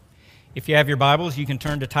If you have your Bibles, you can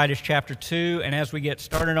turn to Titus chapter 2, and as we get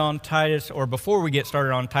started on Titus, or before we get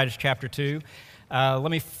started on Titus chapter 2,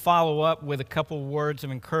 let me follow up with a couple words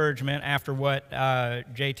of encouragement after what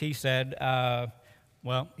JT said.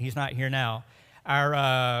 Well, he's not here now.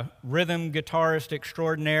 Our rhythm guitarist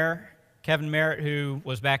extraordinaire, Kevin Merritt, who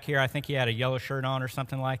was back here, I think he had a yellow shirt on or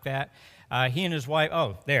something like that. He and his wife,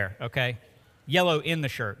 yellow in the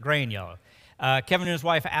shirt, gray and yellow. Kevin and his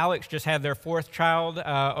wife, Alex, just had their fourth child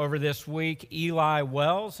over this week, Eli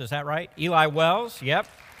Wells. Is that right? Eli Wells, yep.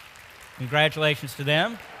 Congratulations to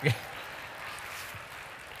them.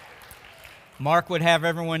 Mark would have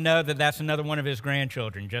everyone know that that's another one of his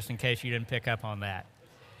grandchildren, just in case you didn't pick up on that.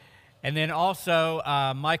 And then also,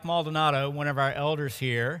 Mike Maldonado, one of our elders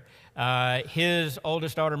here, his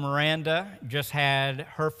oldest daughter, Miranda, just had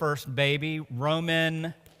her first baby,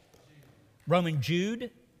 Roman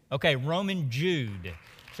Jude? Okay, Roman Jude.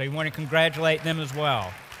 So you want to congratulate them as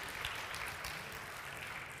well.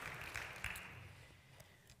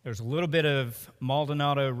 There's a little bit of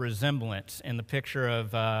Maldonado resemblance in the picture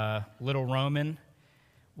of little Roman.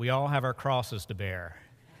 We all have our crosses to bear,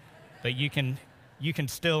 but you can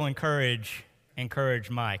still encourage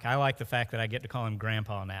Mike. I like the fact that I get to call him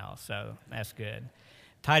Grandpa now, so that's good.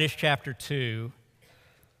 Titus chapter 2,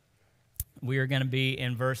 we are going to be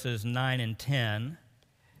in verses 9 and 10.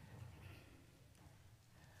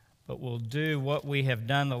 But we'll do what we have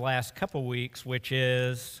done the last couple weeks, which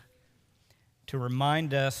is to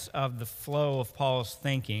remind us of the flow of Paul's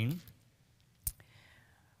thinking.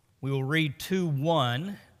 We will read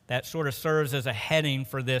 2:1. That sort of serves as a heading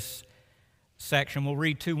for this section. We'll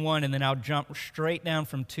read 2:1, and then I'll jump straight down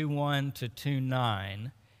from 2:1 to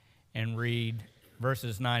 2:9 and read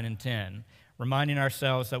verses 9 and 10, reminding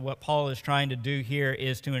ourselves that what Paul is trying to do here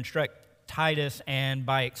is to instruct Titus, and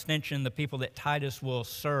by extension, the people that Titus will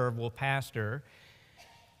serve, will pastor,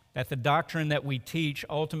 that the doctrine that we teach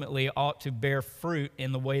ultimately ought to bear fruit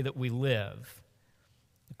in the way that we live.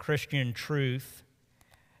 The Christian truth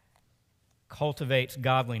cultivates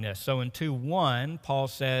godliness. So in 2:1, Paul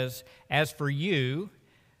says, "As for you,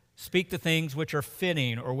 speak the things which are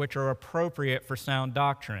fitting or which are appropriate for sound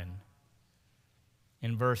doctrine."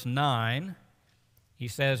 In verse 9, he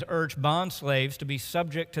says, "Urge bondslaves to be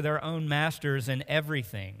subject to their own masters in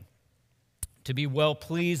everything, to be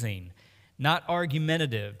well-pleasing, not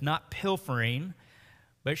argumentative, not pilfering,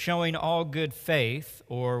 but showing all good faith,"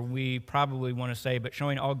 or we probably want to say, but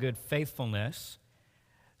showing all good faithfulness,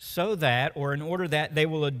 "so that, or in order that, they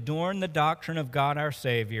will adorn the doctrine of God our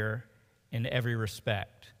Savior in every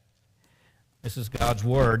respect." This is God's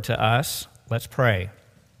word to us. Let's pray.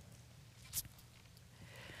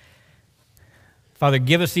 Father,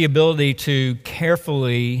 give us the ability to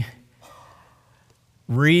carefully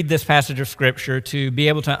read this passage of Scripture, to be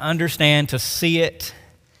able to understand, to see it,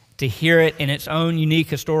 to hear it in its own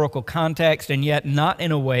unique historical context, and yet not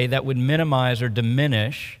in a way that would minimize or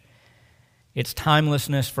diminish its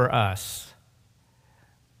timelessness for us.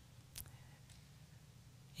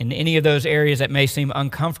 In any of those areas that may seem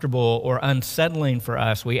uncomfortable or unsettling for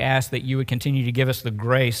us, we ask that you would continue to give us the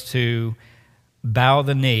grace to bow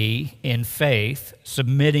the knee in faith,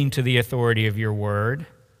 submitting to the authority of your word,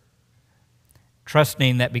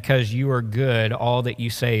 trusting that because you are good, all that you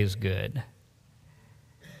say is good.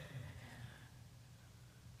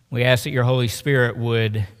 We ask that your Holy Spirit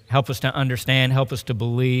would help us to understand, help us to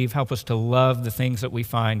believe, help us to love the things that we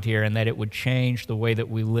find here, and that it would change the way that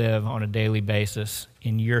we live on a daily basis.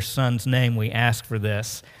 In your Son's name we ask for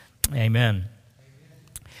this. Amen.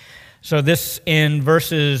 So this, in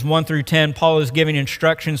verses 1 through 10, Paul is giving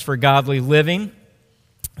instructions for godly living.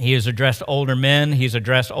 He has addressed older men, he's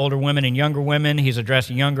addressed older women and younger women, he's addressed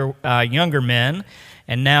younger men,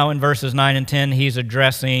 and now in verses 9 and 10, he's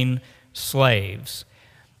addressing slaves.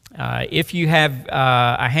 If you have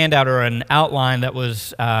a handout or an outline that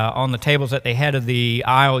was on the tables at the head of the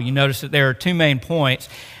aisle, you notice that there are two main points,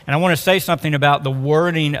 and I want to say something about the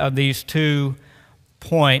wording of these two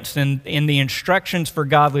points. In the instructions for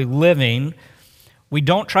godly living, we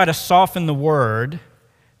don't try to soften the word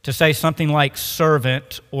to say something like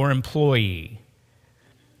servant or employee.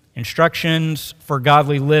 Instructions for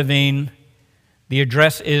godly living, the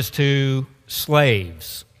address is to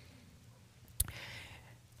slaves.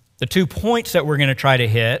 The 2 points that we're going to try to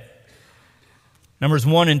hit, numbers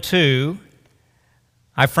 1 and 2,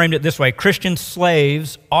 I framed it this way: Christian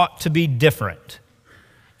slaves ought to be different.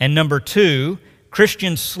 And number 2,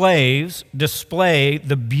 Christian slaves display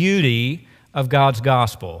the beauty of God's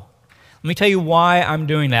gospel. Let me tell you why I'm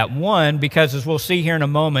doing that. One, because as we'll see here in a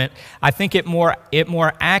moment, I think it more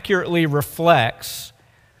accurately reflects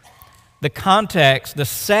the context, the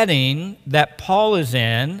setting that Paul is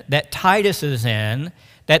in, that Titus is in,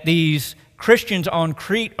 that these Christians on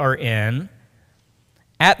Crete are in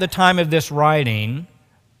at the time of this writing.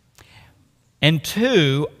 And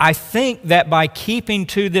two, I think that by keeping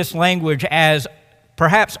to this language, as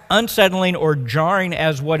perhaps unsettling or jarring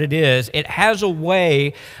as what it is, it has a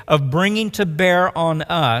way of bringing to bear on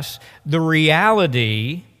us the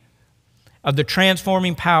reality of the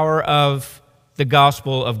transforming power of the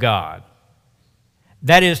gospel of God.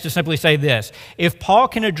 That is to simply say this: if Paul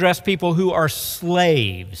can address people who are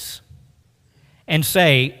slaves and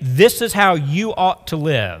say, this is how you ought to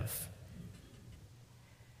live,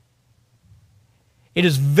 it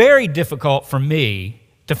is very difficult for me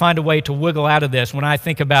to find a way to wiggle out of this when I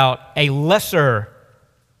think about a lesser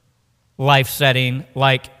life setting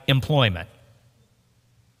like employment.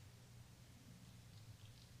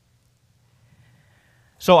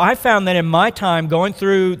 So I found that in my time going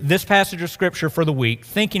through this passage of Scripture for the week,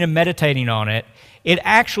 thinking and meditating on it, it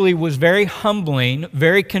actually was very humbling,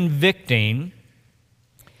 very convicting,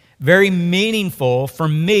 very meaningful for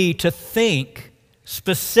me to think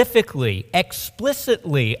specifically,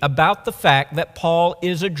 explicitly about the fact that Paul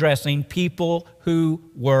is addressing people who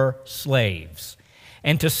were slaves.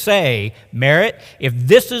 And to say, Merritt, if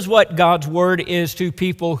this is what God's word is to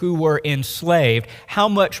people who were enslaved, how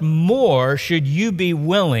much more should you be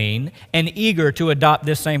willing and eager to adopt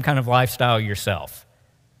this same kind of lifestyle yourself?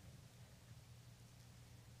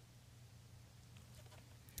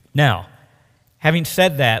 Now, having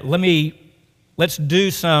said that, let's do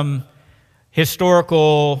some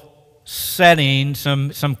historical setting,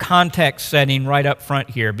 some context setting right up front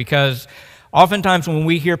here, because oftentimes when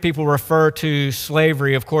we hear people refer to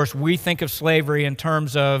slavery, of course, we think of slavery in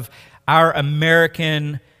terms of our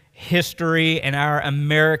American history and our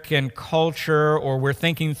American culture, or we're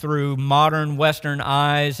thinking through modern Western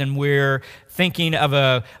eyes and we're thinking of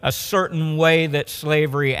a certain way that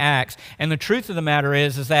slavery acts. And the truth of the matter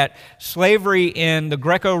is that slavery in the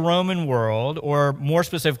Greco-Roman world, or more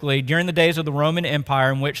specifically during the days of the Roman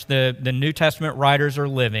Empire in which the New Testament writers are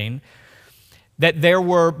living, that there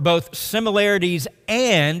were both similarities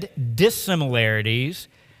and dissimilarities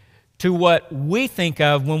to what we think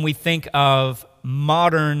of when we think of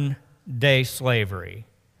modern-day slavery.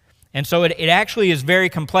 And so it actually is very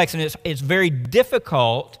complex, and it's very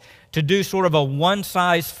difficult to do sort of a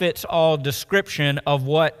one-size-fits-all description of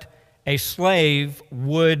what a slave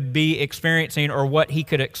would be experiencing or what he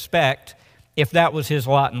could expect if that was his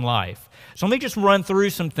lot in life. So let me just run through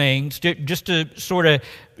some things just to sort of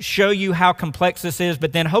show you how complex this is,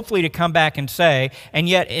 but then hopefully to come back and say, and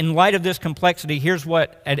yet in light of this complexity, here's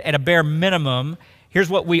what, at a bare minimum, here's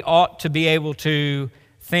what we ought to be able to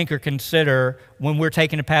think or consider when we're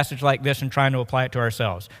taking a passage like this and trying to apply it to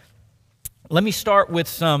ourselves. Let me start with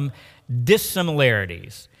some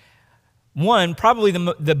dissimilarities. One, probably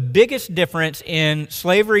the biggest difference in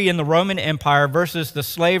slavery in the Roman Empire versus the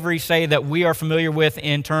slavery, say, that we are familiar with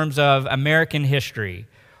in terms of American history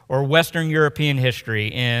or Western European history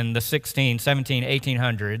in the 16, 17,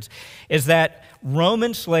 1800s, is that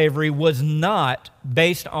Roman slavery was not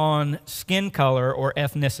based on skin color or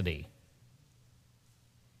ethnicity.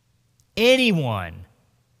 Anyone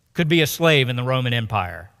could be a slave in the Roman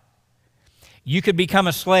Empire. You could become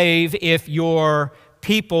a slave if your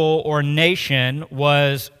people or nation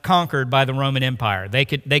was conquered by the Roman Empire. They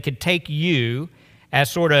could take you as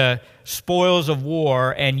sort of spoils of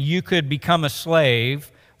war, and you could become a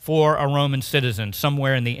slave for a Roman citizen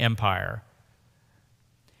somewhere in the empire.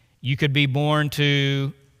 You could be born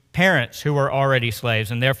to parents who were already slaves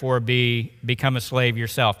and therefore become a slave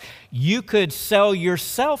yourself. You could sell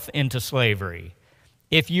yourself into slavery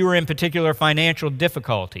if you were in particular financial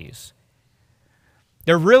difficulties.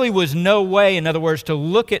 There really was no way, in other words, to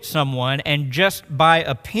look at someone and just by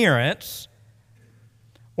appearance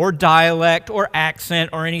or dialect or accent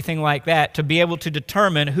or anything like that to be able to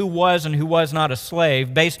determine who was and who was not a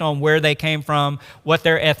slave based on where they came from, what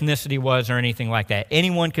their ethnicity was, or anything like that.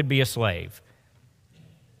 Anyone could be a slave.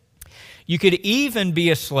 You could even be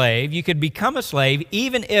a slave, you could become a slave,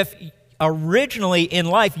 even if originally in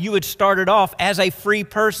life you had started off as a free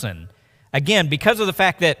person. Again, because of the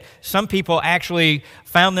fact that some people actually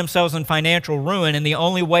found themselves in financial ruin, and the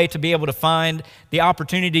only way to be able to find the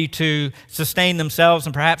opportunity to sustain themselves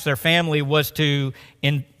and perhaps their family was to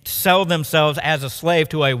sell themselves as a slave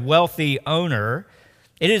to a wealthy owner,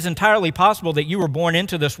 it is entirely possible that you were born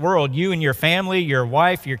into this world, you and your family, your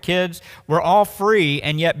wife, your kids, were all free,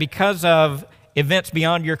 and yet because of events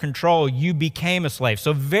beyond your control, you became a slave.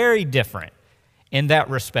 So very different in that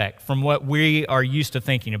respect from what we are used to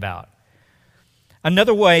thinking about.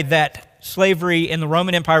 Another way that slavery in the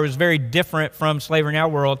Roman Empire was very different from slavery in our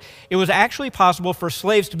world, it was actually possible for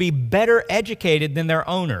slaves to be better educated than their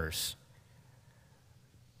owners.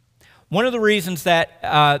 One of the reasons that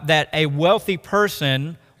a wealthy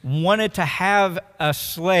person wanted to have a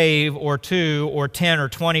slave or two or 10 or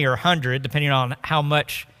 20 or 100, depending on how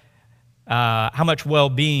much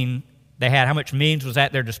well-being they had, how much means was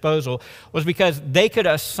at their disposal, was because they could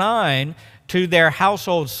assign to their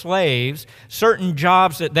household slaves certain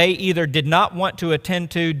jobs that they either did not want to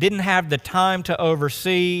attend to, didn't have the time to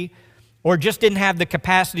oversee, or just didn't have the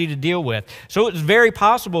capacity to deal with. So it was very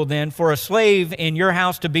possible then for a slave in your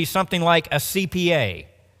house to be something like a CPA,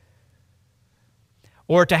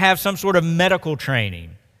 or to have some sort of medical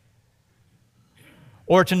training,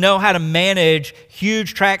 or to know how to manage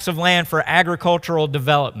huge tracts of land for agricultural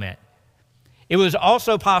development. It was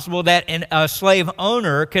also possible that a slave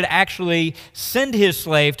owner could actually send his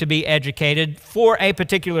slave to be educated for a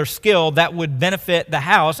particular skill that would benefit the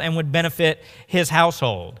house and would benefit his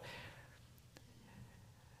household.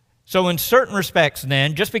 So in certain respects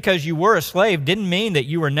then, just because you were a slave didn't mean that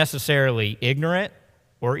you were necessarily ignorant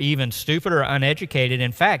or even stupid or uneducated.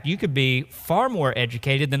 In fact, you could be far more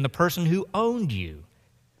educated than the person who owned you.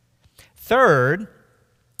 Third,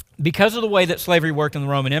 because of the way that slavery worked in the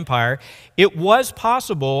Roman Empire, it was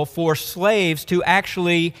possible for slaves to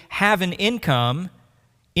actually have an income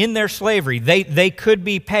in their slavery. They could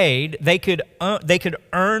be paid, they could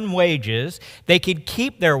earn wages, they could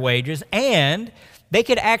keep their wages, and they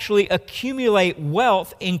could actually accumulate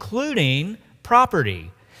wealth, including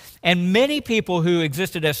property. And many people who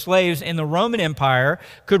existed as slaves in the Roman Empire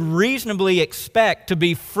could reasonably expect to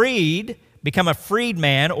be freed, become a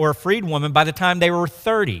freedman or a freedwoman by the time they were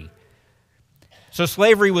 30. So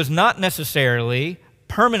slavery was not necessarily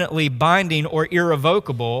permanently binding or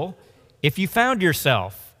irrevocable if you found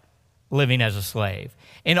yourself living as a slave.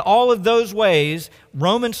 In all of those ways,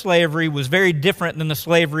 Roman slavery was very different than the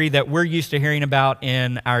slavery that we're used to hearing about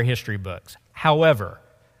in our history books. However,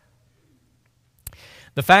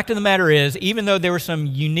 the fact of the matter is, even though there were some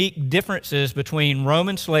unique differences between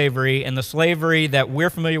Roman slavery and the slavery that we're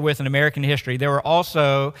familiar with in American history, there were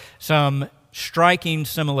also some striking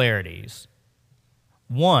similarities.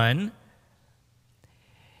 One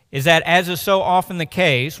is that, as is so often the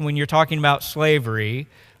case when you're talking about slavery,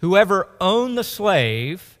 whoever owned the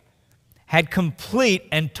slave had complete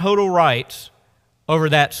and total rights over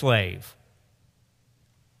that slave.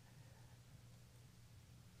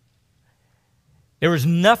 There was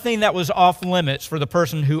nothing that was off limits for the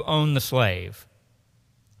person who owned the slave.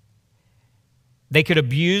 They could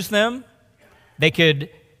abuse them, they could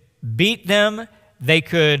beat them, they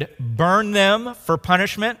could burn them for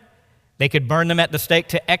punishment, they could burn them at the stake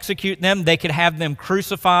to execute them, they could have them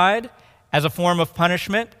crucified as a form of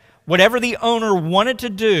punishment. Whatever the owner wanted to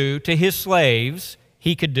do to his slaves,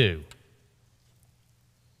 he could do.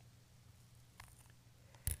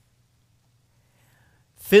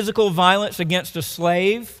 Physical violence against a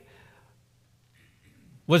slave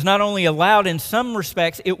was not only allowed in some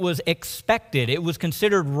respects, it was expected. It was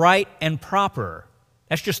considered right and proper.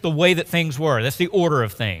 That's just the way that things were. That's the order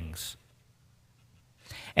of things.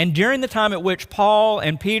 And during the time at which Paul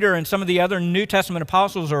and Peter and some of the other New Testament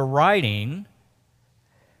apostles are writing,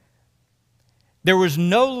 there was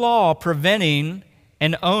no law preventing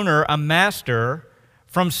an owner, a master,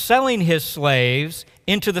 from selling his slaves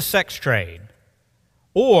into the sex trade.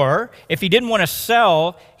 Or, if he didn't want to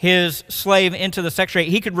sell his slave into the sex trade,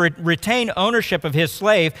 he could retain ownership of his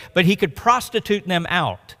slave, but he could prostitute them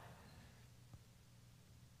out.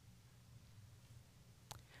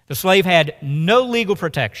 The slave had no legal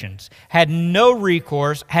protections, had no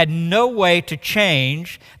recourse, had no way to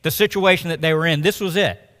change the situation that they were in. This was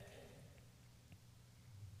it.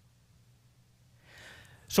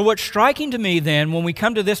 So what's striking to me then, when we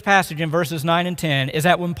come to this passage in verses 9 and 10, is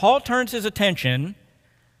that when Paul turns his attention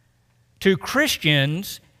to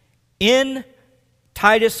Christians in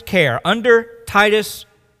Titus' care, under Titus'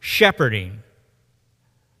 shepherding,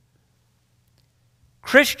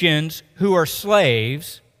 Christians who are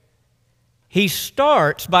slaves, he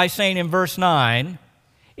starts by saying in verse 9,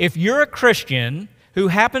 if you're a Christian who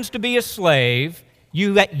happens to be a slave,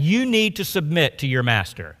 you need to submit to your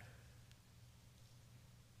master.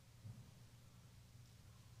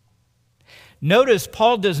 Notice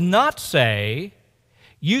Paul does not say,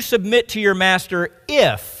 you submit to your master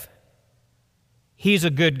if he's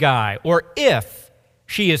a good guy or if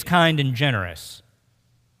she is kind and generous.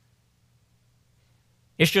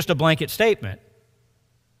 It's just a blanket statement.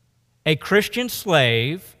 A Christian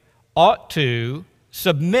slave ought to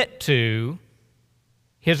submit to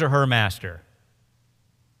his or her master.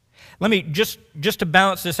 Let me, just to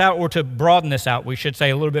balance this out, or to broaden this out, we should say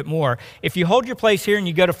a little bit more. If you hold your place here and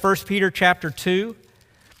you go to 1 Peter chapter 2,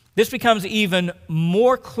 this becomes even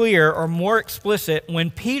more clear or more explicit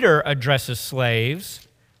when Peter addresses slaves.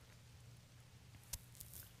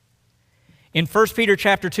 In 1 Peter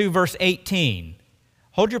chapter 2, verse 18,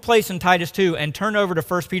 hold your place in Titus 2 and turn over to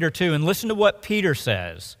 1 Peter 2 and listen to what Peter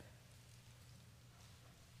says.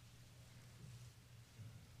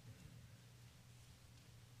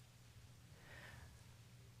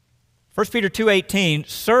 1 Peter 2:18,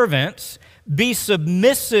 servants, be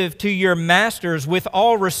submissive to your masters with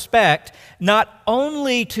all respect, not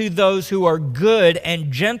only to those who are good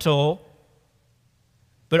and gentle,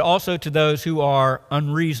 but also to those who are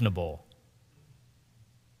unreasonable.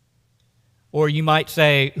 Or you might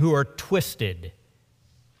say, who are twisted,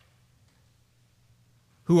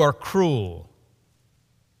 who are cruel.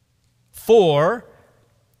 For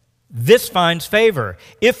this finds favor,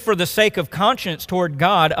 if for the sake of conscience toward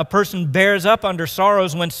God, a person bears up under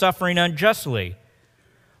sorrows when suffering unjustly.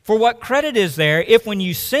 For what credit is there if when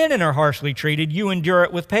you sin and are harshly treated, you endure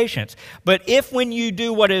it with patience? But if when you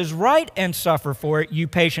do what is right and suffer for it, you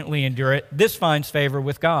patiently endure it, this finds favor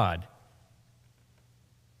with God.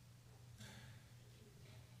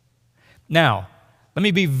 Now, let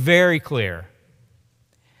me be very clear.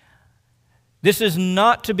 This is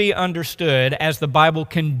not to be understood as the Bible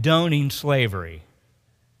condoning slavery.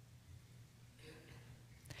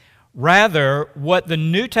 Rather, what the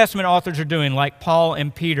New Testament authors are doing, like Paul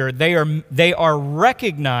and Peter, they are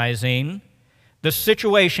recognizing the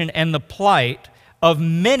situation and the plight of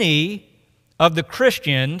many of the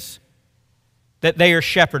Christians that they are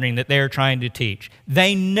shepherding, that they are trying to teach.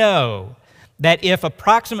 They know that if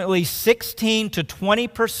approximately 16 to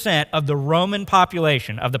 20% of the Roman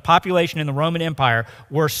population, of the population in the Roman Empire,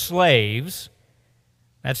 were slaves,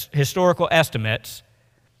 that's historical estimates,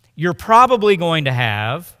 you're probably going to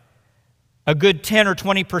have a good 10 or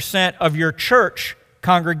 20% of your church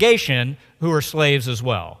congregation who are slaves as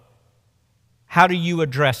well. How do you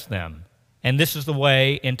address them? And this is the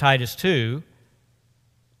way in Titus 2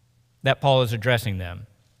 that Paul is addressing them.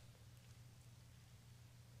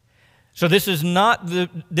 So this is not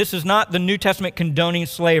the New Testament condoning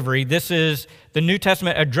slavery. This is the New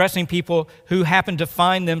Testament addressing people who happen to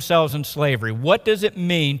find themselves in slavery. What does it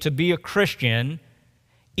mean to be a Christian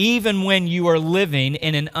even when you are living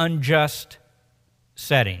in an unjust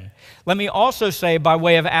setting? Let me also say, by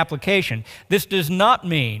way of application, this does not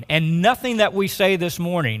mean, and nothing that we say this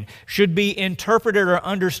morning should be interpreted or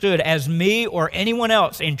understood as me or anyone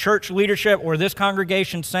else in church leadership or this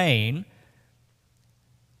congregation saying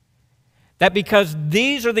that because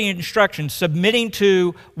these are the instructions, submitting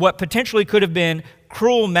to what potentially could have been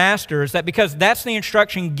cruel masters, that because that's the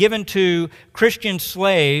instruction given to Christian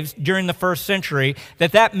slaves during the first century,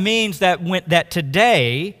 that means that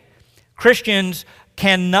today Christians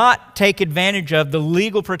cannot take advantage of the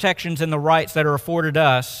legal protections and the rights that are afforded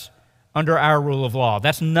us under our rule of law.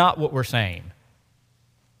 That's not what we're saying.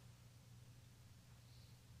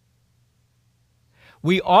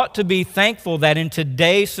 We ought to be thankful that in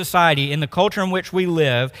today's society, in the culture in which we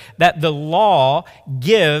live, that the law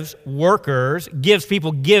gives workers, gives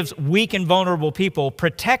weak and vulnerable people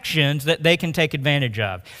protections that they can take advantage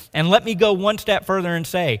of. And let me go one step further and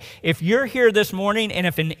say, if you're here this morning and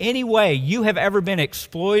if in any way you have ever been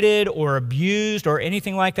exploited or abused or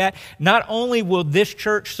anything like that, not only will this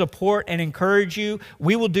church support and encourage you,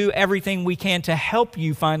 we will do everything we can to help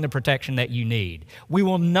you find the protection that you need. We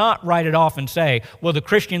will not write it off and say, well, the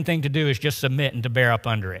Christian thing to do is just submit and to bear up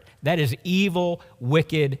under it. That is evil,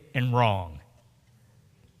 wicked, and wrong.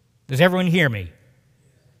 Does everyone hear me?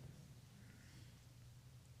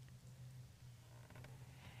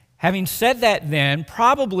 Having said that then,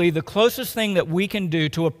 probably the closest thing that we can do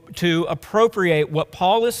to appropriate what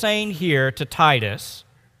Paul is saying here to Titus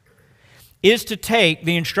is to take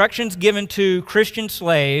the instructions given to Christian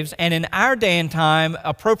slaves and in our day and time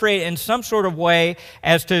appropriate in some sort of way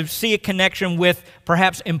as to see a connection with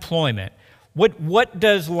perhaps employment. What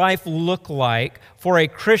does life look like for a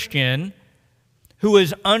Christian who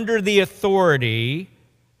is under the authority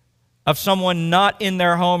of someone not in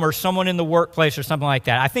their home or someone in the workplace or something like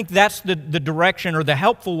that? I think that's the direction or the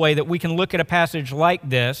helpful way that we can look at a passage like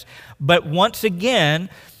this. But once again,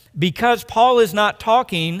 because Paul is not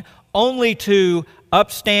talking only to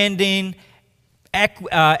upstanding,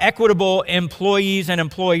 equitable employees and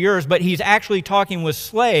employers, but he's actually talking with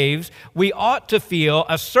slaves, we ought to feel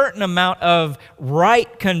a certain amount of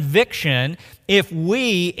right conviction if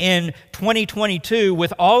we, in 2022,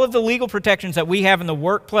 with all of the legal protections that we have in the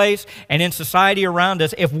workplace and in society around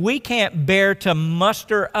us, if we can't bear to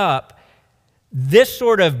muster up this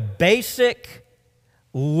sort of basic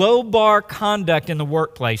low-bar conduct in the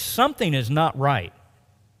workplace, something is not right.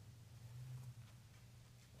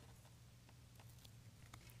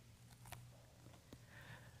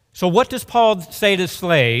 So what does Paul say to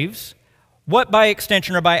slaves? What by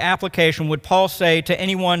extension or by application would Paul say to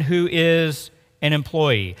anyone who is an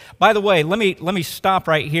employee? By the way, let me stop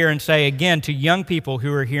right here and say again to young people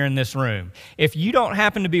who are here in this room, if you don't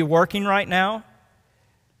happen to be working right now,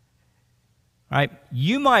 right,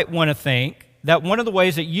 you might want to think that one of the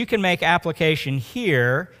ways that you can make application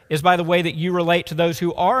here is by the way that you relate to those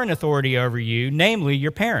who are in authority over you, namely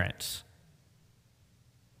your parents.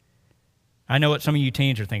 I know what some of you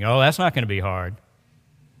teens are thinking, oh, that's not going to be hard.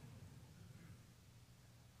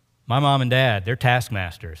 My mom and dad, they're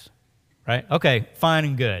taskmasters, right? Okay, fine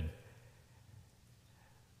and good.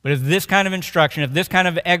 But if this kind of instruction, if this kind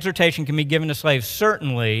of exhortation can be given to slaves,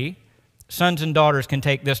 certainly sons and daughters can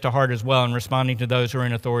take this to heart as well in responding to those who are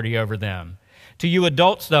in authority over them. To you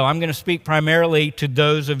adults, though, I'm going to speak primarily to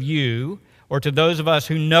those of you or to those of us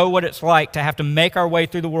who know what it's like to have to make our way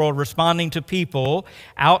through the world responding to people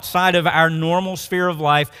outside of our normal sphere of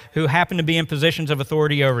life who happen to be in positions of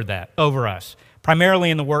authority over us, primarily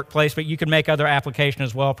in the workplace, but you can make other application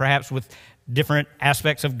as well, perhaps with different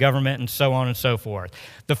aspects of government and so on and so forth.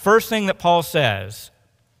 The first thing that Paul says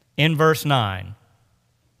in verse 9,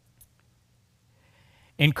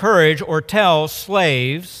 encourage or tell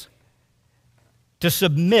slaves to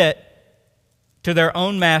submit to their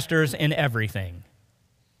own masters in everything.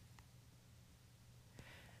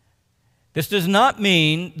 This does not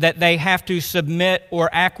mean that they have to submit or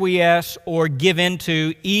acquiesce or give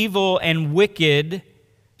into evil and wicked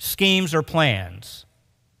schemes or plans.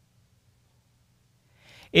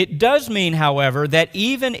 It does mean, however, that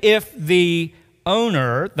even if the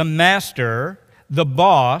owner, the master, the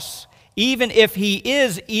boss, even if he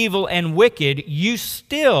is evil and wicked, you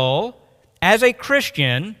still, as a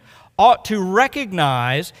Christian, ought to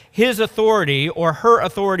recognize his authority or her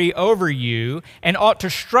authority over you and ought to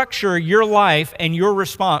structure your life and your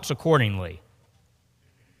response accordingly.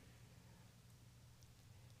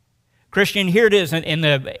 Christian, here it is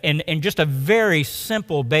in just a very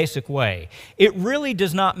simple, basic way. It really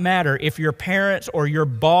does not matter if your parents or your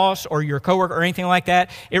boss or your coworker or anything like that,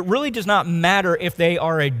 it really does not matter if they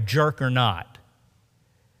are a jerk or not.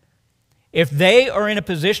 If they are in a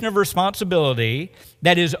position of responsibility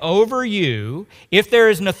that is over you, if there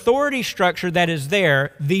is an authority structure that is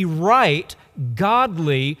there, the right,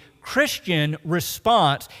 godly, Christian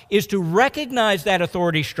response is to recognize that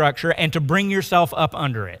authority structure and to bring yourself up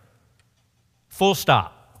under it. Full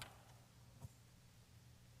stop.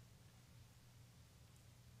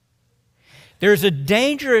 There's a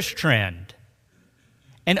dangerous trend,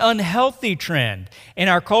 an unhealthy trend in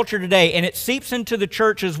our culture today, and it seeps into the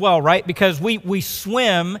church as well, right? Because we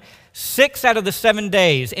swim 6 out of the 7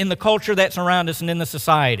 days in the culture that's around us and in the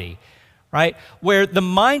society, right? Where the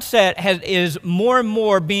mindset is more and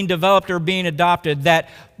more being developed or being adopted that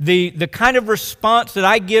the kind of response that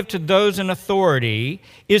I give to those in authority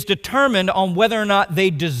is determined on whether or not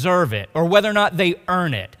they deserve it or whether or not they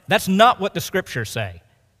earn it. That's not what the Scriptures say.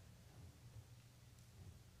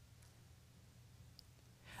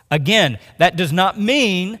 Again, that does not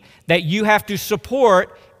mean that you have to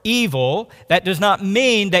support evil. That does not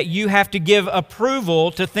mean that you have to give approval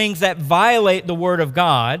to things that violate the Word of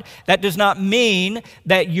God. That does not mean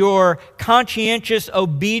that your conscientious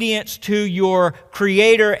obedience to your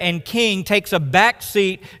Creator and King takes a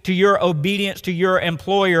backseat to your obedience to your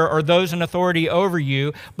employer or those in authority over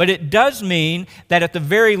you. But it does mean that at the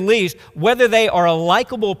very least, whether they are a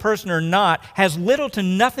likable person or not has little to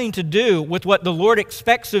nothing to do with what the Lord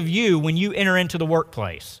expects of you when you enter into the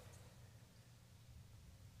workplace.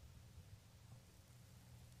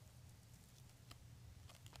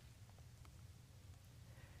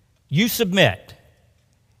 You submit.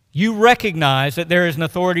 You recognize that there is an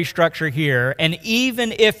authority structure here, and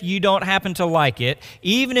even if you don't happen to like it,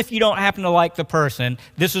 even if you don't happen to like the person,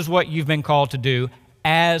 this is what you've been called to do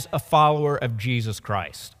as a follower of Jesus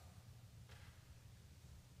Christ.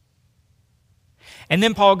 And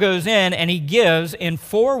then Paul goes in and he gives in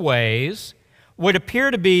 4 ways what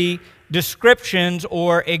appear to be descriptions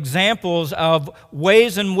or examples of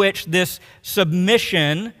ways in which this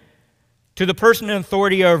submission to the person in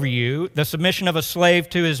authority over you, the submission of a slave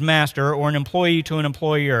to his master or an employee to an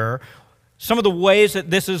employer, some of the ways that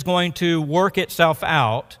this is going to work itself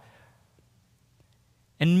out,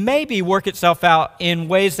 and maybe work itself out in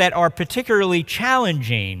ways that are particularly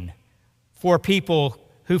challenging for people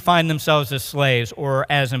who find themselves as slaves or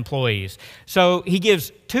as employees. So he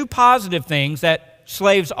gives 2 positive things that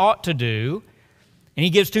slaves ought to do, And he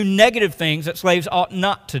gives two negative things that slaves ought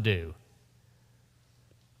not to do.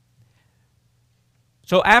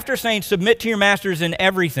 So after saying, submit to your masters in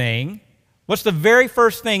everything, what's the very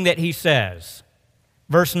first thing that he says?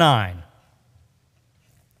 Verse 9.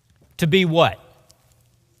 To be what?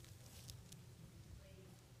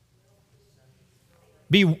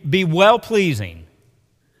 Be well-pleasing.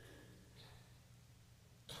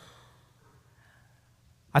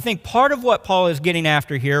 I think part of what Paul is getting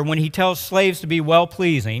after here when he tells slaves to be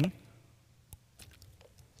well-pleasing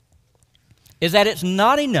is that it's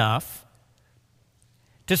not enough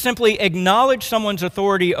to simply acknowledge someone's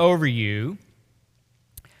authority over you,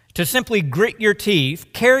 to simply grit your teeth,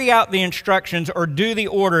 carry out the instructions, or do the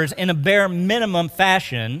orders in a bare minimum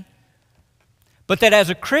fashion, but that as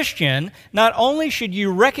a Christian, not only should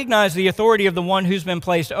you recognize the authority of the one who's been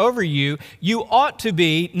placed over you, you ought to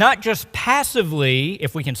be not just passively,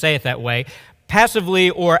 if we can say it that way, passively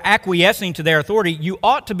or acquiescing to their authority, you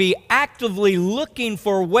ought to be actively looking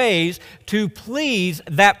for ways to please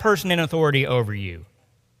that person in authority over you.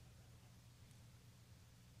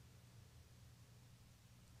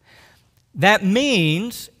 That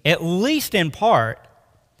means, at least in part,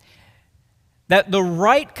 that the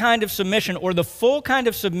right kind of submission or the full kind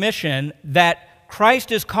of submission that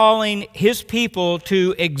Christ is calling his people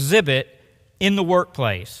to exhibit in the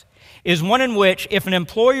workplace is one in which if an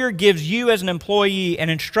employer gives you as an employee an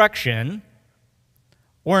instruction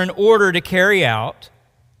or an order to carry out,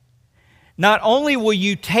 not only will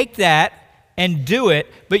you take that and do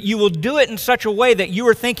it, but you will do it in such a way that you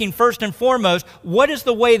are thinking first and foremost, what is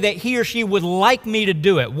the way that he or she would like me to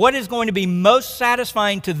do it? What is going to be most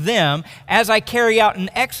satisfying to them as I carry out and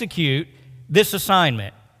execute this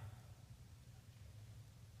assignment?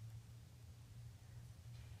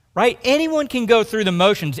 Right? Anyone can go through the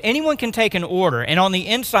motions. Anyone can take an order and on the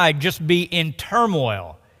inside just be in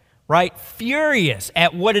turmoil, right? Furious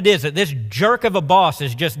at what it is that this jerk of a boss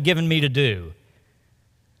has just given me to do.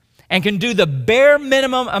 And can do the bare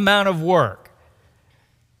minimum amount of work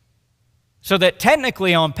so that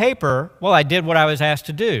technically on paper, well, I did what I was asked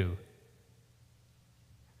to do.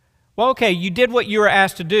 Well, okay, you did what you were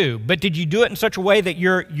asked to do, but did you do it in such a way that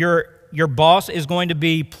your boss is going to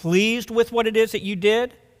be pleased with what it is that you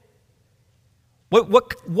did?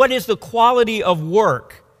 What is the quality of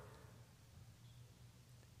work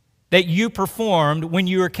that you performed when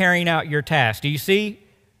you were carrying out your task? Do you see?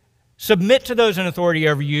 Submit to those in authority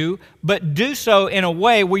over you, but do so in a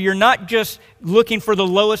way where you're not just looking for the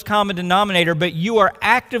lowest common denominator, but you are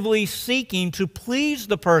actively seeking to please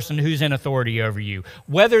the person who's in authority over you,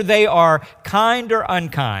 whether they are kind or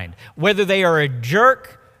unkind, whether they are a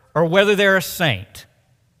jerk or whether they're a saint,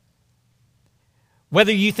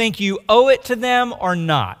 whether you think you owe it to them or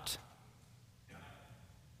not.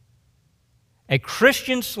 A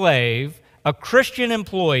Christian slave, a Christian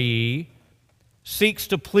employee, seeks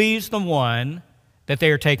to please the one that they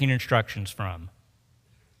are taking instructions from.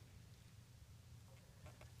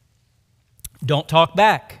 Don't talk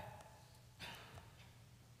back.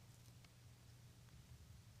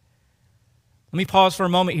 Let me pause for a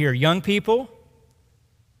moment here. Young people,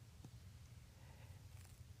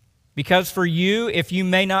 because for you, if you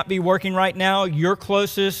may not be working right now, your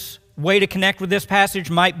closest way to connect with this passage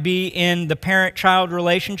might be in the parent-child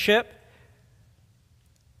relationship.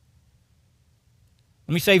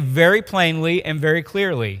 Let me say very plainly and very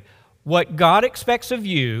clearly, what God expects of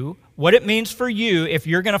you, what it means for you if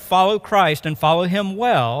you're going to follow Christ and follow Him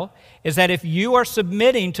well, is that if you are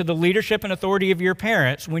submitting to the leadership and authority of your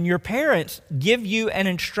parents, when your parents give you an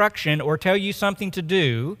instruction or tell you something to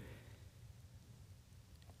do,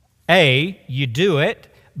 A, you do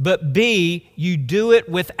it, but B, you do it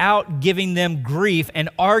without giving them grief and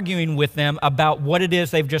arguing with them about what it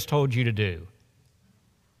is they've just told you to do.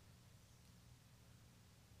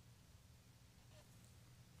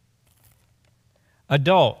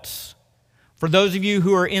 Adults, for those of you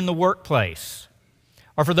who are in the workplace,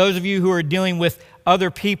 or for those of you who are dealing with other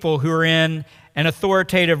people who are in an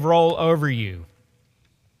authoritative role over you,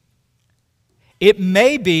 it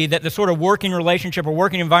may be that the sort of working relationship or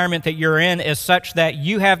working environment that you're in is such that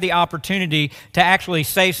you have the opportunity to actually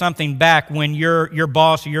say something back when your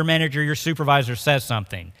boss or your manager, your supervisor says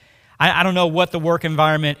something. I don't know what the work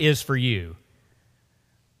environment is for you.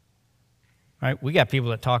 Right? We got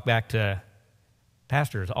people that talk back to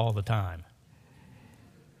pastors all the time.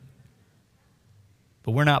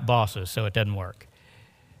 But we're not bosses, so it doesn't work.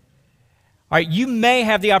 All right, you may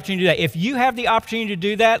have the opportunity to do that. If you have the opportunity to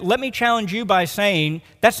do that, let me challenge you by saying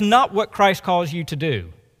that's not what Christ calls you to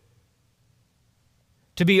do.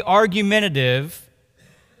 To be argumentative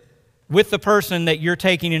with the person that you're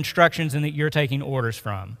taking instructions and that you're taking orders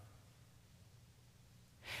from.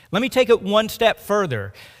 Let me take it one step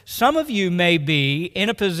further. Some of you may be in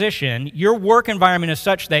a position, your work environment is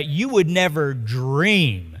such that you would never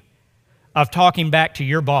dream of talking back to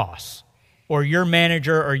your boss or your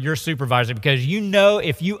manager or your supervisor, because you know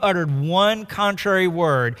if you uttered one contrary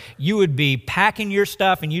word, you would be packing your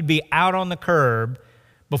stuff and you'd be out on the curb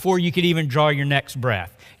before you could even draw your next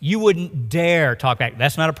breath. You wouldn't dare talk back.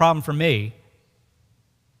 That's not a problem for me.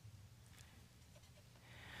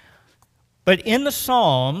 But in the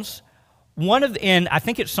Psalms, I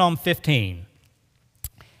think it's Psalm 15,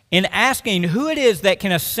 in asking who it is that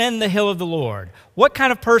can ascend the hill of the Lord, what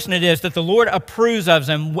kind of person it is that the Lord approves of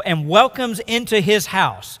and welcomes into his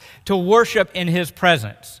house to worship in his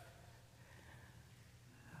presence.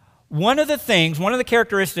 One of the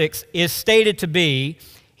characteristics is stated to be,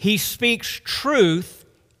 he speaks truth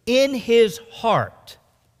in his heart.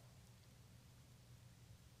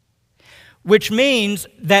 Which means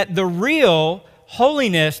that the real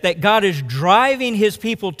holiness that God is driving his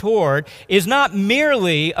people toward is not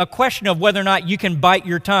merely a question of whether or not you can bite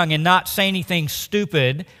your tongue and not say anything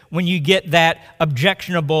stupid when you get that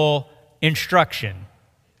objectionable instruction.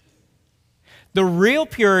 The real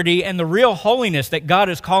purity and the real holiness that God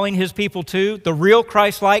is calling his people to, the real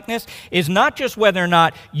Christ-likeness, is not just whether or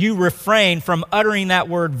not you refrain from uttering that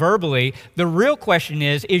word verbally. The real question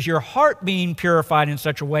is your heart being purified in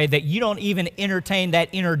such a way that you don't even entertain that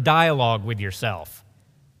inner dialogue with yourself?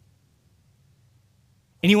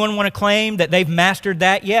 Anyone want to claim that they've mastered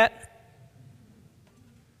that yet?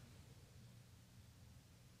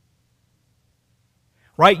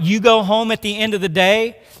 Right? You go home at the end of the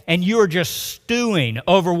day and you are just stewing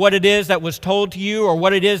over what it is that was told to you or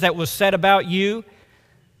what it is that was said about you.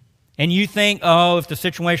 And you think, oh, if the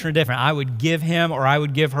situation were different, I would give him or I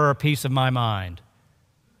would give her a piece of my mind.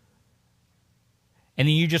 And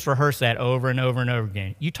then you just rehearse that over and over and over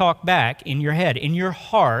again. You talk back in your head. In your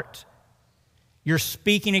heart, you're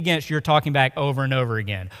speaking against, you're talking back over and over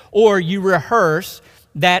again. Or you rehearse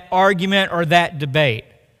that argument or that debate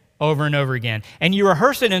over and over again. And you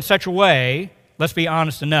rehearse it in such a way, let's be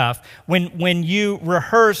honest enough, when you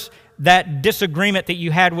rehearse that disagreement that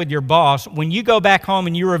you had with your boss, when you go back home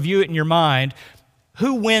and you review it in your mind,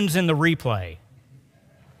 who wins in the replay?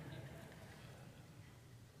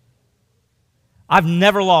 I've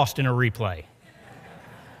never lost in a replay.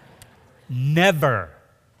 Never.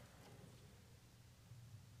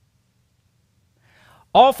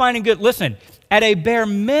 All fine and good. Listen, at a bare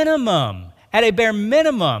minimum,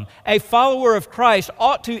 a follower of Christ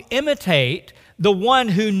ought to imitate the one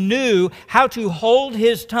who knew how to hold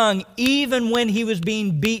his tongue even when he was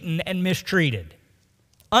being beaten and mistreated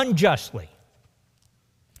unjustly.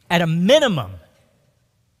 At a minimum.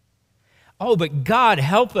 Oh, but God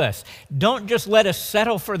help us. Don't just let us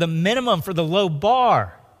settle for the minimum, for the low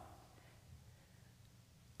bar.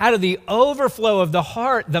 Out of the overflow of the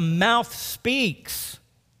heart, the mouth speaks.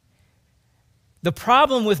 The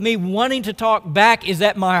problem with me wanting to talk back is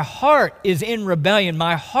that my heart is in rebellion.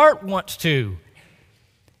 My heart wants to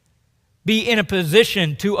be in a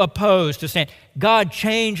position to oppose, to stand. God,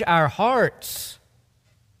 change our hearts.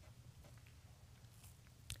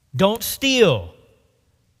 Don't steal.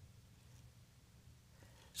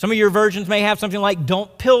 Some of your versions may have something like,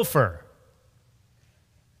 don't pilfer.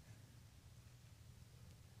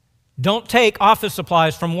 Don't take office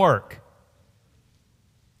supplies from work.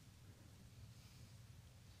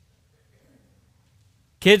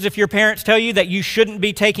 Kids, if your parents tell you that you shouldn't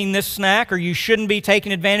be taking this snack or you shouldn't be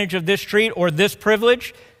taking advantage of this treat or this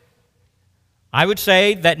privilege, I would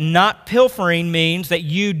say that not pilfering means that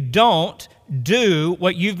you don't do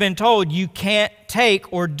what you've been told you can't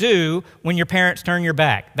take or do when your parents turn your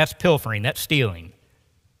back. That's pilfering. That's stealing.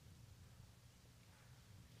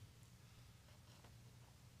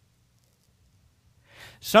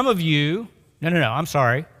 Some of you,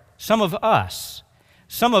 some of us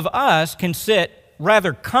can sit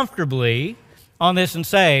rather comfortably on this and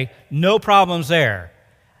say, no problems there.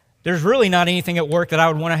 There's really not anything at work that I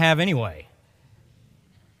would want to have anyway.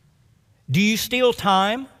 Do you steal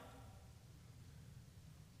time?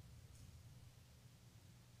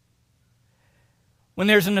 When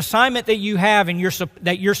there's an assignment that you have and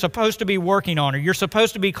that you're supposed to be working on, or you're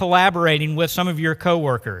supposed to be collaborating with some of your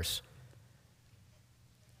coworkers,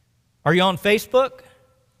 are you on Facebook?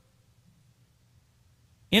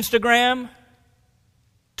 Instagram?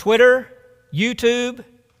 Twitter? YouTube?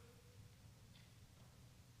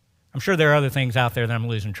 I'm sure there are other things out there that I'm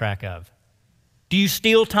losing track of. Do you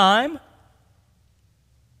steal time?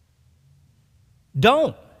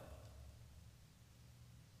 Don't.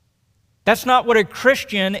 That's not what a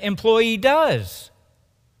Christian employee does.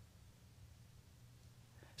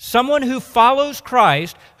 Someone who follows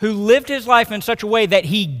Christ, who lived his life in such a way that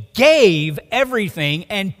he gave everything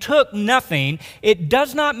and took nothing, it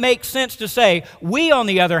does not make sense to say, we, on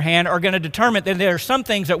the other hand, are going to determine that there are some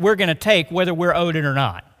things that we're going to take whether we're owed it or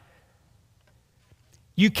not.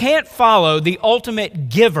 You can't follow the ultimate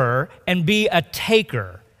giver and be a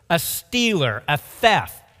taker, a stealer, a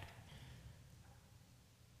theft.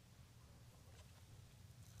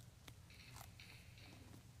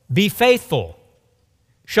 Be faithful.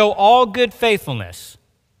 Show all good faithfulness.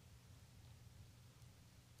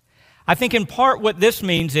 I think in part what this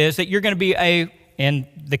means is that you're going to be in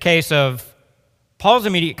the case of Paul's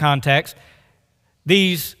immediate context,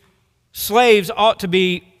 these slaves ought to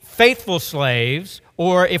be faithful slaves,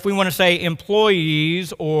 or if we want to say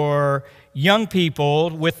employees or young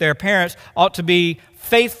people with their parents, ought to be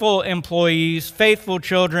faithful employees, faithful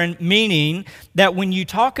children, meaning that when you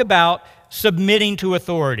talk about submitting to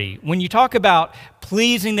authority, when you talk about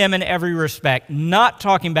pleasing them in every respect, not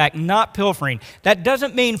talking back, not pilfering, that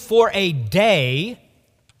doesn't mean for a day.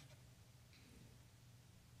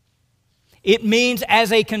 It means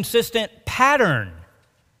as a consistent pattern.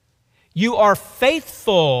 You are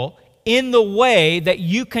faithful in the way that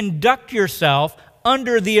you conduct yourself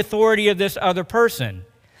under the authority of this other person.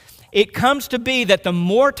 It comes to be that the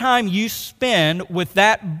more time you spend with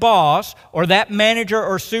that boss or that manager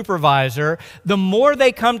or supervisor, the more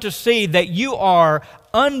they come to see that you are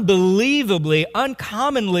unbelievably,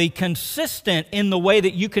 uncommonly consistent in the way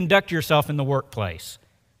that you conduct yourself in the workplace.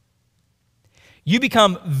 You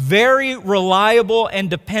become very reliable and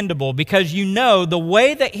dependable because you know the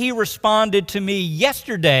way that he responded to me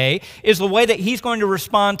yesterday is the way that he's going to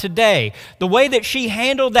respond today. The way that she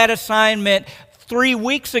handled that assignment 3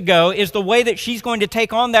 weeks ago is the way that she's going to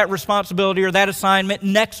take on that responsibility or that assignment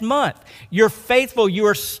next month. You're faithful, you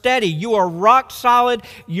are steady, you are rock solid.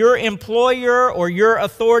 Your employer or your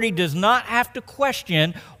authority does not have to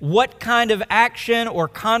question what kind of action or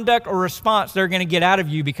conduct or response they're going to get out of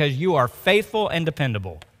you because you are faithful and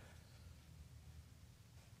dependable.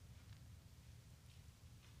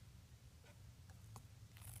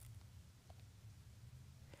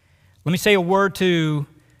 Let me say a word to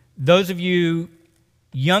those of you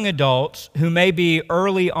young adults who may be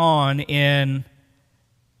early on in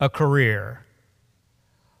a career,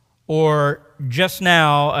 or just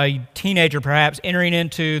now a teenager perhaps entering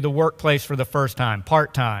into the workplace for the first time,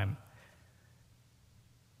 part-time,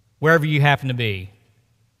 wherever you happen to be.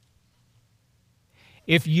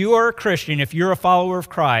 If you are a Christian, if you're a follower of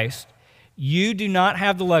Christ, you do not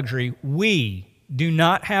have the luxury, we do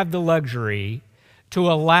not have the luxury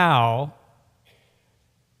to allow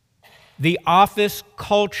the office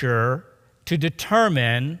culture to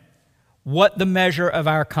determine what the measure of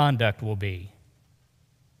our conduct will be.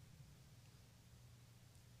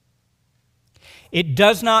 It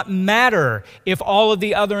does not matter if all of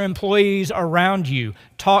the other employees around you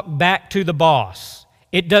talk back to the boss.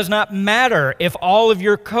 It does not matter if all of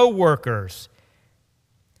your coworkers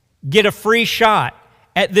get a free shot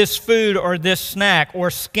at this food or this snack,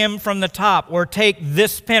 or skim from the top, or take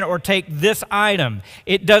this pen, or take this item.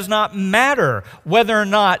 It does not matter whether or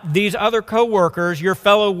not these other coworkers, your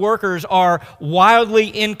fellow workers, are wildly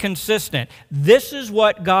inconsistent. This is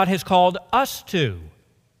what God has called us to.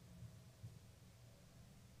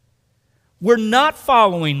 We're not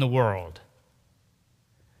following the world.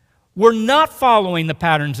 We're not following the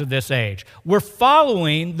patterns of this age. We're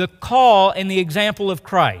following the call and the example of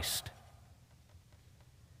Christ.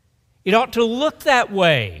 It ought to look that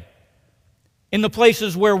way in the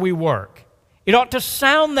places where we work. It ought to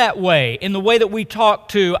sound that way in the way that we talk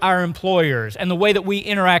to our employers and the way that we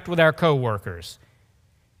interact with our coworkers.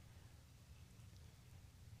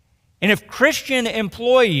 And if Christian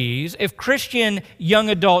employees, if Christian young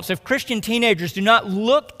adults, if Christian teenagers do not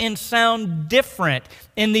look and sound different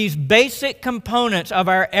in these basic components of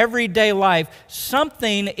our everyday life,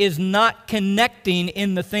 something is not connecting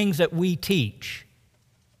in the things that we teach.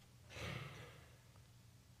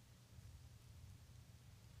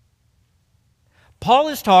 Paul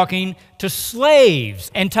is talking to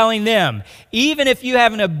slaves and telling them, even if you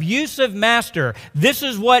have an abusive master, this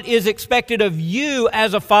is what is expected of you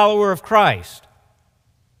as a follower of Christ.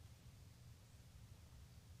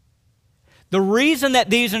 The reason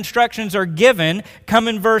that these instructions are given come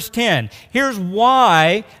in verse 10. Here's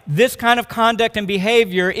why this kind of conduct and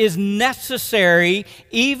behavior is necessary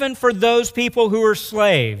even for those people who are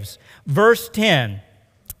slaves. Verse 10.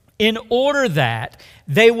 In order that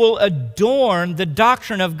they will adorn the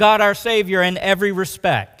doctrine of God our Savior in every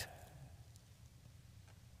respect.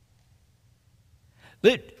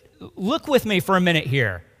 Look with me for a minute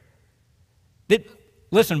here. That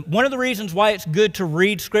Listen, one of the reasons why it's good to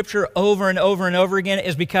read Scripture over and over and over again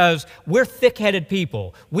is because we're thick-headed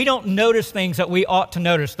people. We don't notice things that we ought to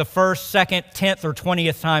notice the first, second, 10th, or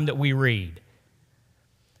 20th time that we read.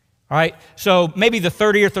 All right? So maybe the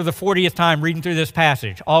 30th or the 40th time reading through this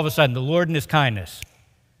passage, all of a sudden, the Lord in His kindness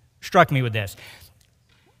struck me with this.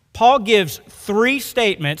 Paul gives 3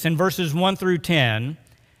 statements in verses 1 through 10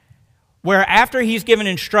 where after he's given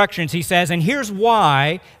instructions, he says, and here's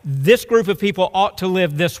why this group of people ought to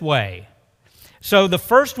live this way. So the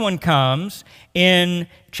first one comes in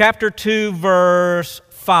chapter 2, verse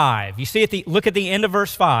 5. You see, look at the end of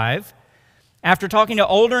verse 5. After talking to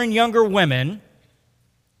older and younger women,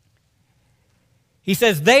 he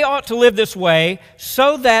says, they ought to live this way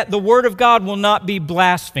so that the word of God will not be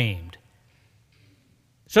blasphemed.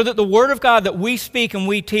 So that the word of God that we speak and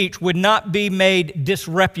we teach would not be made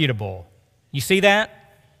disreputable. You see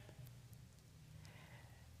that?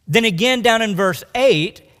 Then again, down in verse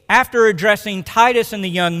 8, after addressing Titus and the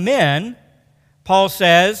young men, Paul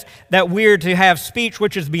says that we're to have speech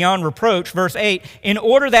which is beyond reproach, verse 8, in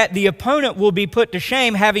order that the opponent will be put to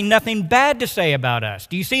shame, having nothing bad to say about us.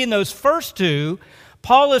 Do you see in those first 2,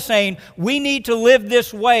 Paul is saying we need to live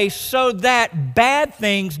this way so that bad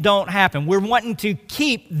things don't happen. We're wanting to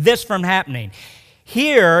keep this from happening.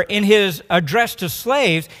 Here, in his address to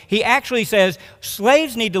slaves, he actually says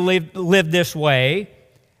slaves need to live this way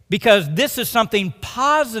because this is something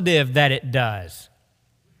positive that it does.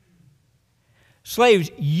 Slaves,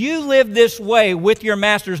 you live this way with your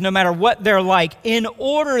masters no matter what they're like, in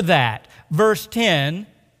order that, verse 10,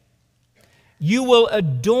 you will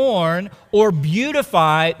adorn or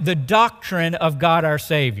beautify the doctrine of God our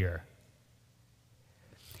Savior.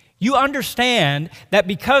 You understand that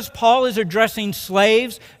because Paul is addressing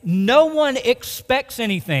slaves, no one expects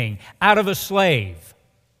anything out of a slave.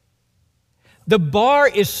 The bar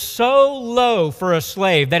is so low for a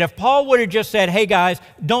slave that if Paul would have just said, hey guys,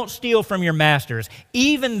 don't steal from your masters,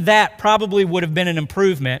 even that probably would have been an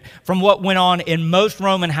improvement from what went on in most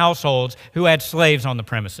Roman households who had slaves on the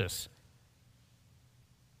premises.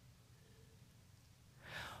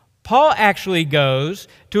 Paul actually goes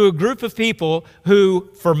to a group of people who,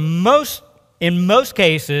 in most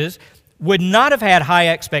cases, would not have had high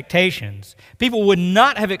expectations. People would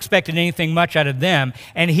not have expected anything much out of them.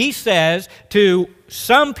 And he says to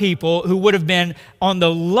some people who would have been on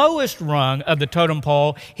the lowest rung of the totem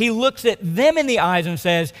pole, he looks at them in the eyes and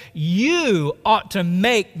says, you ought to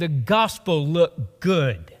make the gospel look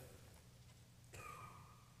good.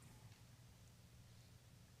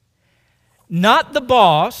 Not the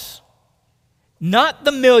boss, not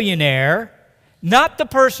the millionaire, not the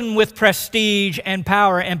person with prestige and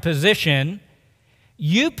power and position.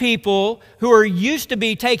 You people who are used to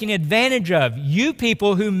be taken advantage of, you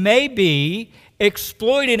people who may be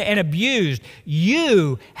exploited and abused,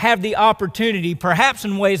 you have the opportunity, perhaps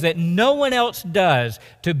in ways that no one else does,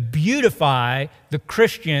 to beautify the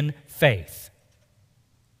Christian faith.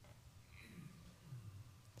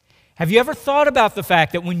 Have you ever thought about the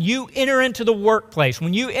fact that when you enter into the workplace,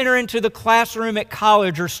 when you enter into the classroom at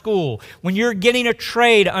college or school, when you're getting a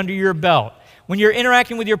trade under your belt, when you're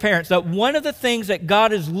interacting with your parents, that one of the things that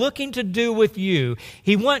God is looking to do with you,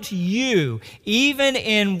 He wants you, even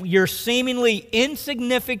in your seemingly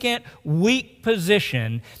insignificant, weak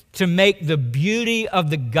position, to make the beauty of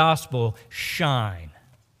the gospel shine.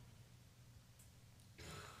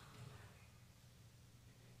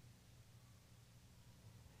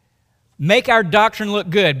 Make our doctrine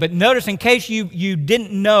look good. But notice, in case you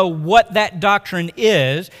didn't know what that doctrine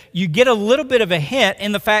is, you get a little bit of a hint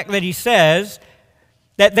in the fact that he says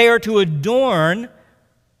that they are to adorn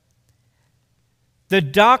the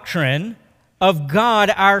doctrine of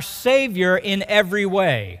God our Savior in every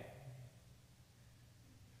way.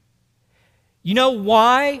 You know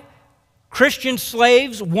why Christian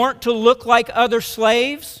slaves weren't to look like other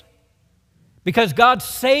slaves? Because God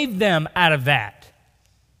saved them out of that.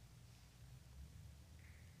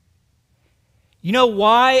 You know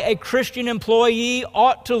why a Christian employee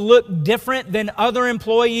ought to look different than other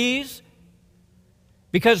employees?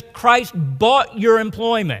 Because Christ bought your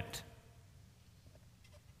employment.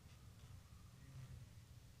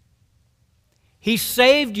 He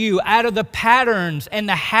saved you out of the patterns and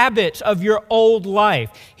the habits of your old life.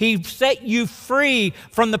 He set you free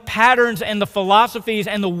from the patterns and the philosophies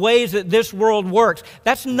and the ways that this world works.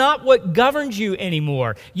 That's not what governs you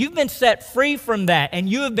anymore. You've been set free from that, and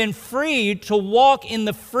you have been freed to walk in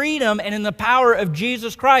the freedom and in the power of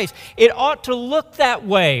Jesus Christ. It ought to look that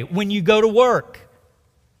way when you go to work.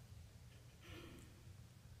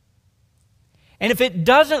 And if it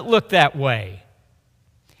doesn't look that way,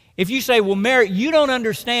 If you say, well, Merritt, you don't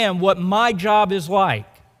understand what my job is like.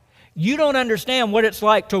 You don't understand what it's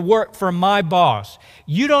like to work for my boss.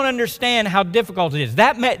 You don't understand how difficult it is.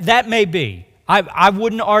 That may be. I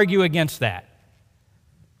wouldn't argue against that.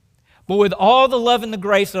 But with all the love and the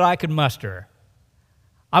grace that I could muster,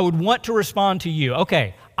 I would want to respond to you.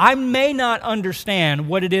 Okay, I may not understand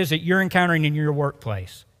what it is that you're encountering in your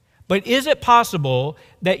workplace, but is it possible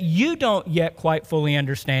that you don't yet quite fully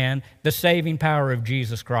understand the saving power of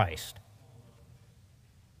Jesus Christ?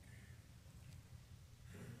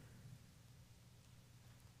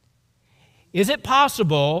 Is it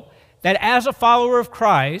possible that as a follower of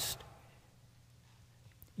Christ,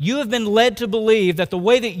 you have been led to believe that the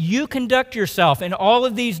way that you conduct yourself in all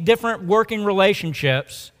of these different working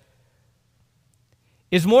relationships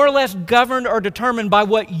is more or less governed or determined by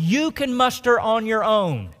what you can muster on your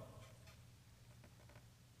own?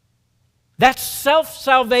 That's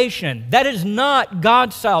self-salvation. That is not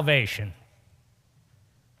God's salvation.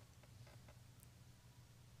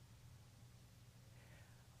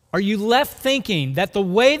 Are you left thinking that the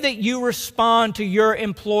way that you respond to your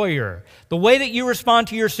employer, the way that you respond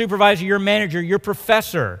to your supervisor, your manager, your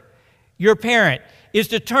professor, your parent, is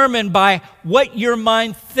determined by what your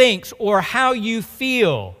mind thinks or how you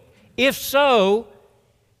feel? If so,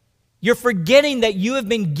 you're forgetting that you have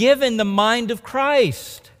been given the mind of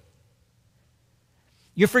Christ.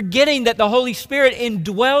 You're forgetting that the Holy Spirit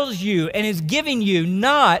indwells you and is giving you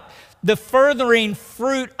not the furthering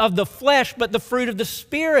fruit of the flesh, but the fruit of the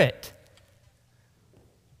Spirit.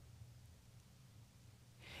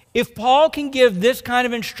 If Paul can give this kind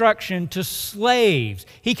of instruction to slaves,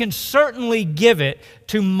 he can certainly give it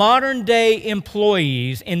to modern-day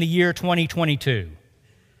employees in the year 2022.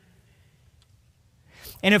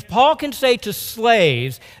 And if Paul can say to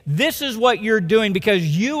slaves, this is what you're doing because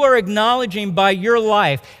you are acknowledging by your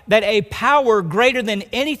life that a power greater than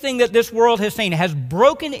anything that this world has seen has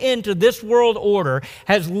broken into this world order,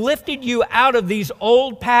 has lifted you out of these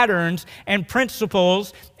old patterns and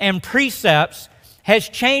principles and precepts, has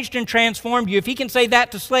changed and transformed you. If he can say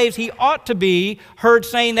that to slaves, he ought to be heard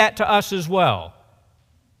saying that to us as well.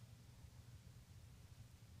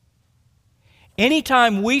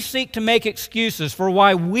 Anytime we seek to make excuses for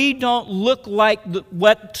why we don't look like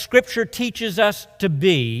what Scripture teaches us to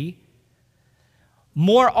be,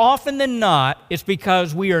 more often than not, it's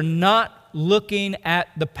because we are not looking at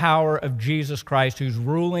the power of Jesus Christ who's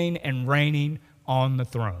ruling and reigning on the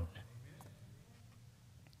throne.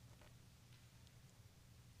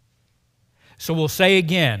 So we'll say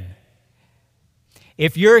again,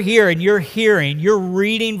 if you're here and you're hearing, you're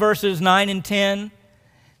reading verses 9 and 10,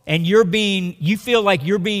 and you feel like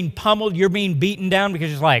you're being pummeled, you're being beaten down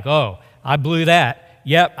because it's like, oh, I blew that.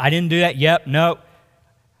 Yep, I didn't do that. Yep, no.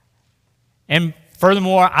 And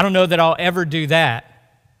furthermore, I don't know that I'll ever do that.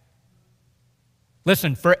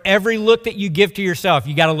 Listen, for every look that you give to yourself,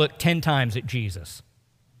 you got to look 10 times at Jesus.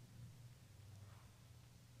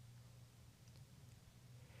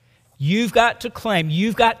 You've got to claim,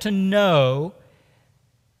 you've got to know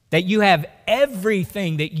that you have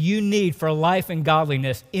everything that you need for life and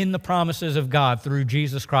godliness in the promises of God through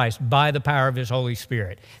Jesus Christ by the power of His Holy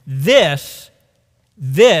Spirit. This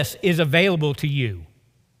is available to you.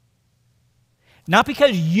 Not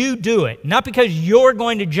because you do it, not because you're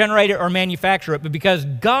going to generate it or manufacture it, but because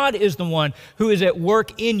God is the one who is at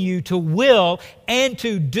work in you to will and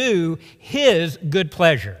to do His good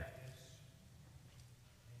pleasure.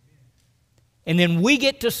 And then we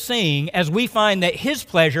get to sing as we find that His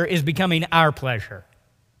pleasure is becoming our pleasure.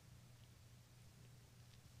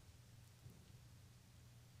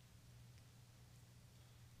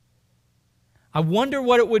 I wonder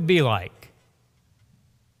what it would be like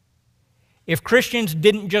if Christians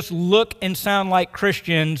didn't just look and sound like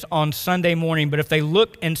Christians on Sunday morning, but if they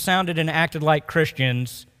looked and sounded and acted like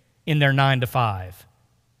Christians in their 9 to 5.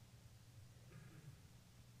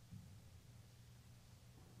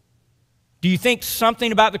 Do you think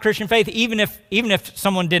something about the Christian faith, even if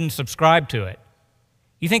someone didn't subscribe to it,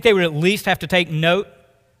 you think they would at least have to take note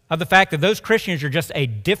of the fact that those Christians are just a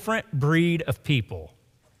different breed of people?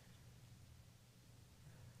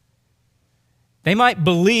 They might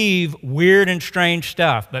believe weird and strange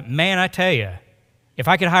stuff, but man, I tell you, if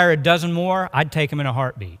I could hire a dozen more, I'd take them in a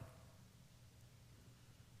heartbeat.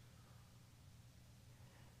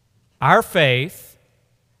 Our faith,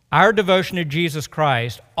 our devotion to Jesus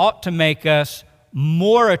Christ ought to make us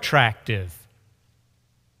more attractive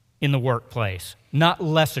in the workplace, not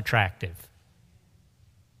less attractive.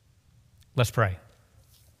 Let's pray.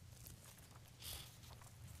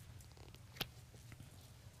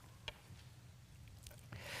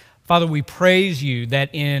 Father, we praise you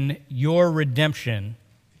that in your redemption,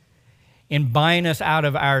 in buying us out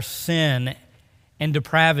of our sin and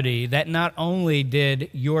depravity, that not only did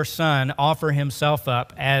your Son offer himself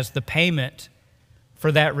up as the payment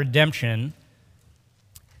for that redemption,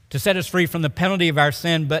 to set us free from the penalty of our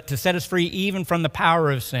sin, but to set us free even from the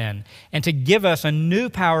power of sin, and to give us a new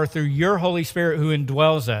power through your Holy Spirit who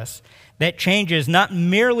indwells us, that changes not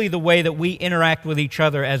merely the way that we interact with each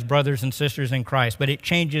other as brothers and sisters in Christ, but it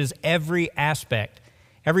changes every aspect,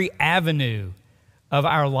 every avenue of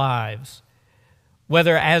our lives.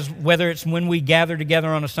 Whether it's when we gather together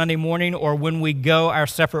on a Sunday morning or when we go our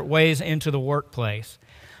separate ways into the workplace.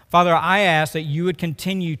 Father, I ask that you would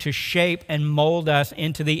continue to shape and mold us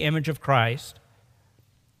into the image of Christ,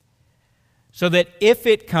 so that if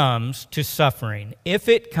it comes to suffering, if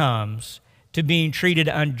it comes to being treated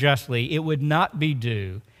unjustly, it would not be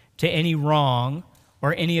due to any wrong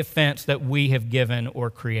or any offense that we have given or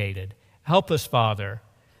created. Help us, Father,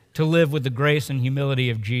 to live with the grace and humility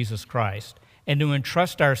of Jesus Christ and to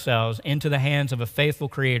entrust ourselves into the hands of a faithful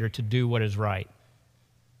Creator to do what is right.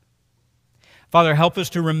 Father, help us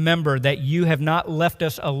to remember that you have not left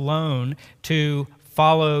us alone to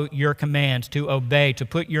follow your commands, to obey, to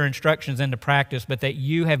put your instructions into practice, but that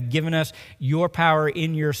you have given us your power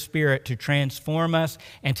in your Spirit to transform us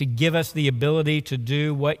and to give us the ability to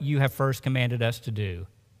do what you have first commanded us to do.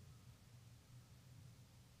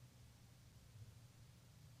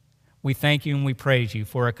 We thank you and we praise you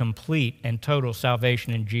for a complete and total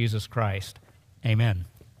salvation in Jesus Christ. Amen.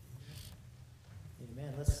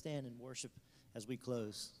 Amen. Let's stand and worship as we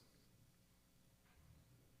close.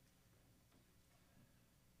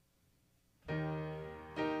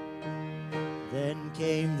 Then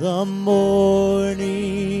came the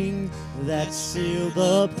morning that sealed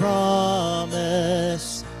the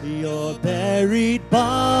promise. Your buried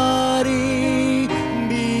body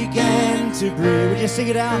began to breathe. Would you sing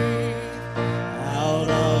it out? Out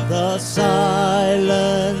of the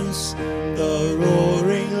silence, the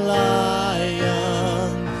roaring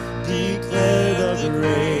lion declared the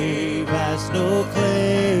grave has no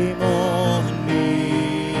claim on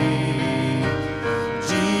me.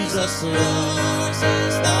 Jesus loves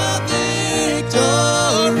us the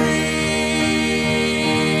victory.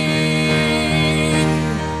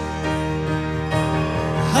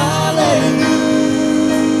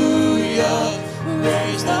 Hallelujah,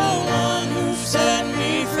 praise the one who set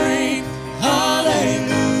me free. Hallelujah,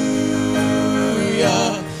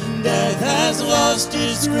 death has lost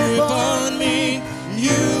its grip on me.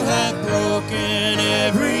 You have broken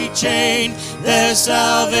every chain. There's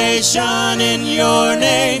salvation in your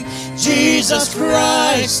name, Jesus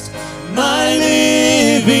Christ, my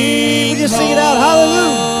living hope. Sing it out,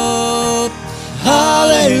 hallelujah.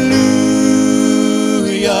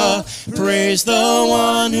 Hallelujah, praise the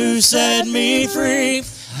one who set me free.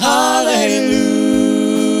 Hallelujah,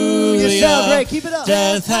 you sound great. Keep it up.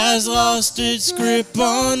 Death has lost its grip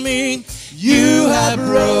on me. You have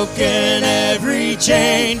broken every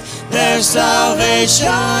chain. There's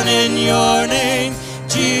salvation in your name,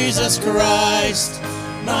 Jesus Christ,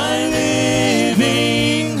 my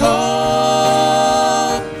living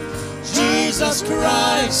hope. Jesus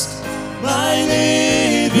Christ, my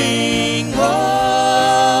living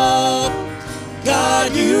hope.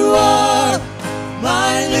 God, you are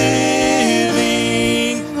my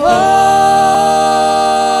living hope.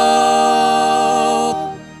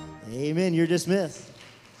 Amen. You're dismissed.